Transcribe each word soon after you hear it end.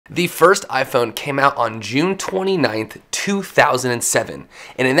The first iPhone came out on June 29th, 2007,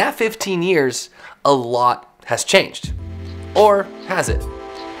 and in that 15 years, a lot has changed. Or has it?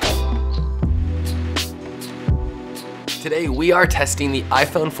 Today we are testing the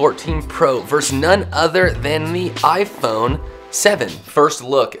iPhone 14 Pro versus none other than the iPhone 7. First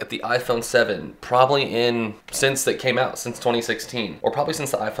look at the iPhone 7, probably since it came out, since 2016, or probably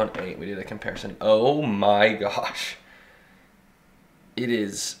since the iPhone 8, we did a comparison. Oh my gosh. It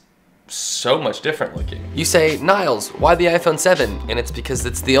is so much different looking. You say, Niles, why the iPhone 7? And it's because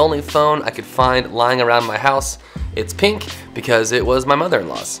it's the only phone I could find lying around my house. It's pink because it was my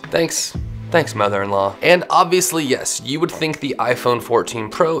mother-in-law's. Thanks, mother-in-law. And obviously, yes, you would think the iPhone 14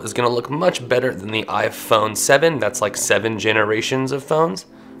 Pro is gonna look much better than the iPhone 7. That's like 7 generations of phones.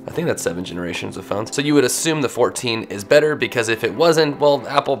 I think that's 7 generations of phones. So you would assume the 14 is better because if it wasn't, well,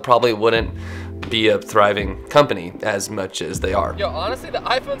 Apple probably wouldn't be a thriving company as much as they are. Yo, honestly, the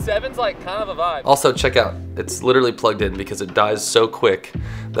iPhone 7's like kind of a vibe. Also, check out, it's literally plugged in because it dies so quick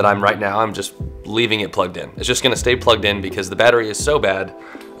that I'm just leaving it plugged in. It's just gonna stay plugged in because the battery is so bad.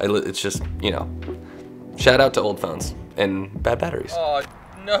 It's just, you know, shout out to old phones and bad batteries. Oh,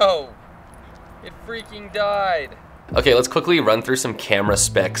 no. It freaking died. Okay, let's quickly run through some camera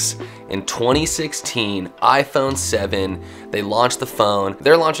specs. In 2016, iPhone 7, they launched the phone.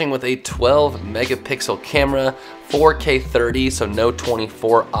 They're launching with a 12 megapixel camera, 4K 30, so no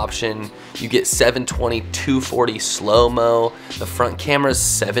 24 option. You get 720, 240 slow-mo. The front camera's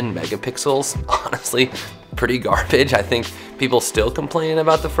 7 megapixels. Honestly, pretty garbage. I think people still complaining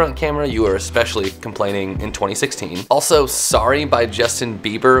about the front camera. You were especially complaining in 2016. Also, Sorry by Justin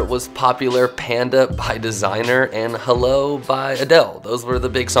Bieber was popular, Panda by Designer, and Hello by Adele. Those were the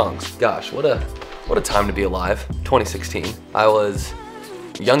big songs. Gosh, what a time to be alive. 2016. I was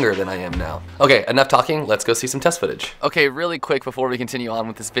younger than I am now. Okay, enough talking, let's go see some test footage. Okay, really quick before we continue on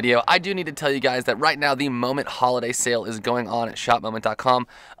with this video, I do need to tell you guys that right now the Moment holiday sale is going on at shopmoment.com.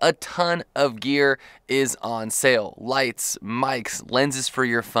 A ton of gear is on sale. Lights, mics, lenses for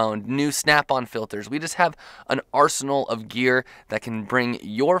your phone, new snap-on filters. We just have an arsenal of gear that can bring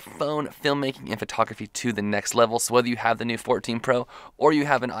your phone filmmaking and photography to the next level. So whether you have the new 14 Pro or you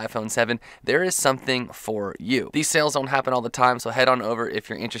have an iPhone 7, there is something for you. These sales don't happen all the time, so head on over if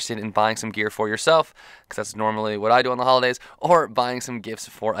you're interested in buying some gear for yourself, because that's normally what I do on the holidays, or buying some gifts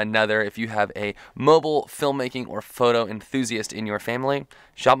for another. If you have a mobile filmmaking or photo enthusiast in your family,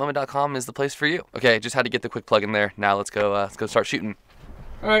 shopmoment.com is the place for you. Okay, just had to get the quick plug in there. Now let's go start shooting.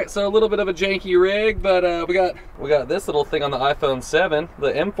 All right, so a little bit of a janky rig, but we got this little thing on the iPhone 7,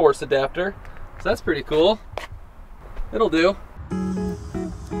 the M-Force adapter. So that's pretty cool. It'll do.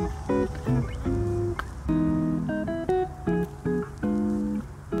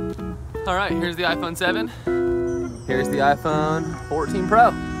 All right, here's the iPhone 7. Here's the iPhone 14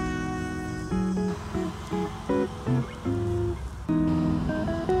 Pro.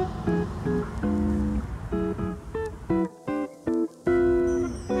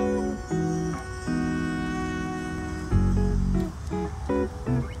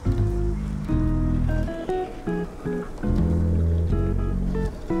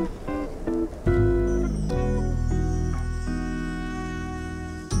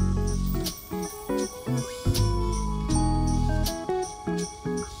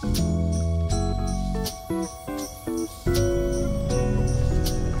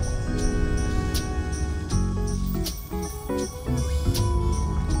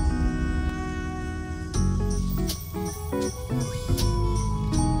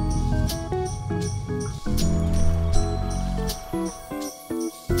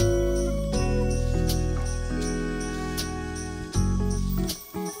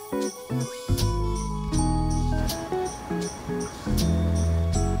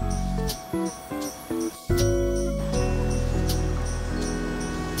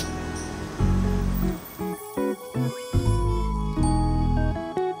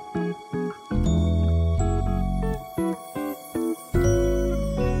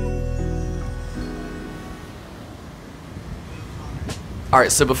 All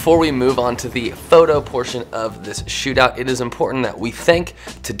right, so before we move on to the photo portion of this shootout, it is important that we thank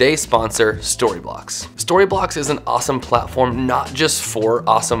today's sponsor, Storyblocks. Storyblocks is an awesome platform, not just for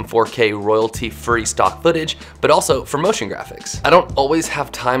awesome 4K royalty-free stock footage, but also for motion graphics. I don't always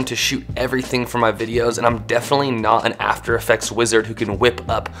have time to shoot everything for my videos, and I'm definitely not an After Effects wizard who can whip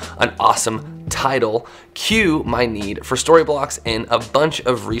up an awesome title. Cue my need for Storyblocks and a bunch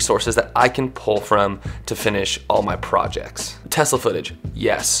of resources that I can pull from to finish all my projects. Tesla footage,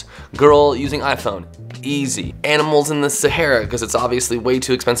 yes. Girl using iPhone, easy. Animals in the Sahara, because it's obviously way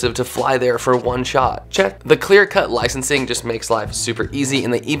too expensive to fly there for one shot. Check. The clear-cut licensing just makes life super easy,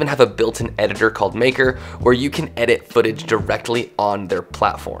 and they even have a built-in editor called Maker where you can edit footage directly on their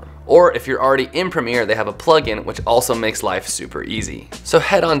platform. Or if you're already in Premiere, they have a plugin which also makes life super easy. So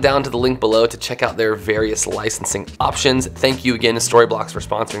head on down to the link below to check out their various licensing options. Thank you again to Storyblocks for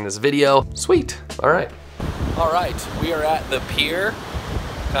sponsoring this video. Sweet. All right. All right, we are at the pier.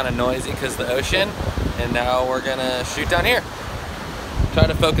 Kind of noisy because the ocean, and now we're gonna shoot down here. Try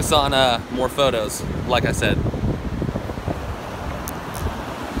to focus on more photos, like I said.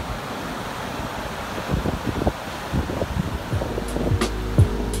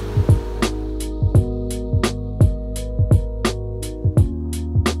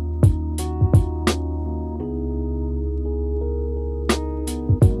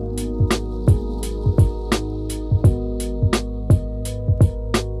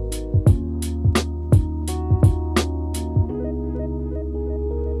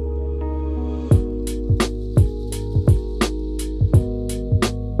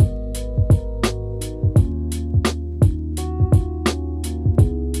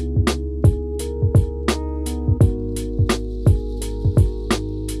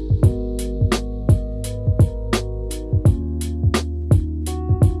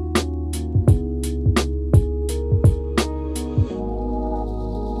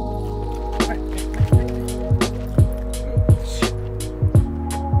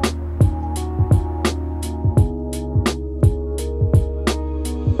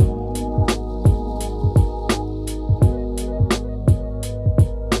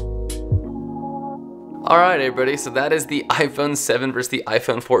 Alright everybody, so that is the iPhone 7 versus the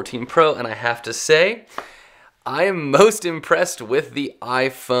iPhone 14 Pro, and I have to say, I am most impressed with the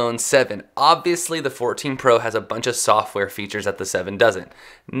iPhone 7. Obviously, the 14 Pro has a bunch of software features that the 7 doesn't.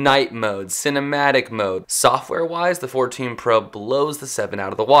 Night mode, cinematic mode. Software-wise, the 14 Pro blows the 7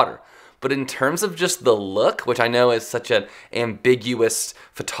 out of the water. But in terms of just the look, which I know is such an ambiguous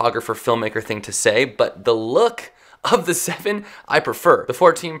photographer, filmmaker thing to say, but the look of the 7, I prefer. The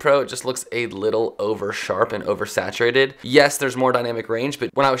 14 Pro just looks a little over sharp and oversaturated. Yes, there's more dynamic range, but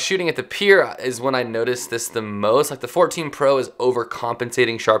when I was shooting at the pier is when I noticed this the most. Like the 14 Pro is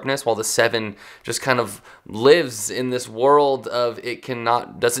overcompensating sharpness, while the 7 just kind of lives in this world of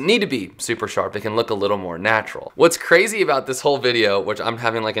doesn't need to be super sharp. It can look a little more natural. What's crazy about this whole video, which I'm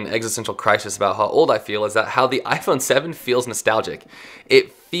having like an existential crisis about how old I feel, is that how the iPhone 7 feels nostalgic.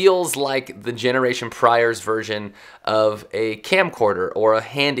 It feels like the generation prior's version of a camcorder or a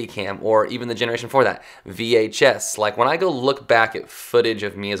handy cam, or even the generation before that, VHS. Like when I go look back at footage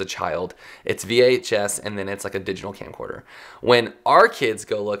of me as a child, it's VHS and then it's like a digital camcorder. When our kids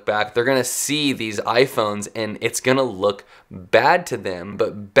go look back, they're gonna see these iPhones and it's gonna look bad to them,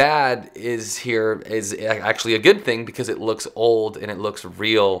 but bad is actually a good thing because it looks old and it looks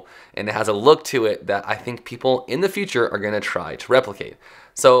real and it has a look to it that I think people in the future are gonna try to replicate.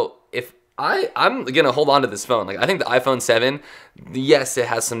 So if I'm gonna hold on to this phone. Like I think the iPhone 7, yes, it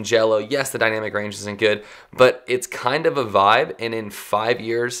has some jello. Yes, the dynamic range isn't good, but it's kind of a vibe. And in 5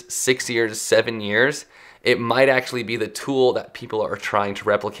 years, 6 years, 7 years, it might actually be the tool that people are trying to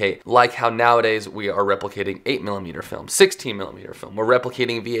replicate. Like how nowadays we are replicating 8mm film, 16mm film. We're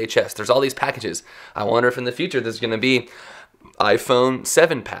replicating VHS. There's all these packages. I wonder if in the future there's gonna be iPhone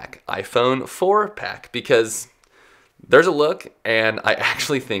 7 pack, iPhone 4 pack, because there's a look, and I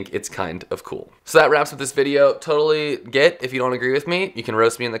actually think it's kind of cool. So that wraps up this video. Totally get if you don't agree with me. You can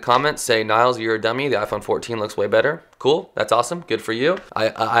roast me in the comments. Say, Niles, you're a dummy. The iPhone 14 looks way better. Cool. That's awesome. Good for you.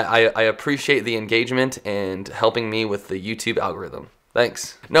 I appreciate the engagement and helping me with the YouTube algorithm.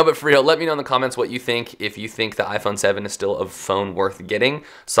 Thanks. No, but for real, let me know in the comments what you think. If you think the iPhone 7 is still a phone worth getting.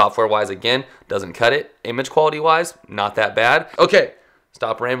 Software-wise, again, doesn't cut it. Image quality-wise, not that bad. Okay,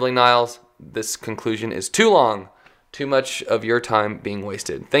 stop rambling, Niles. This conclusion is too long. Too much of your time being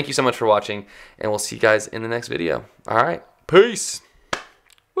wasted. Thank you so much for watching, and we'll see you guys in the next video. All right, peace.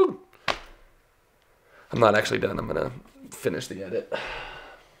 Woo. I'm not actually done. I'm gonna finish the edit.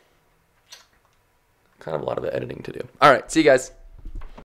 Kind of a lot of editing to do. All right, see you guys.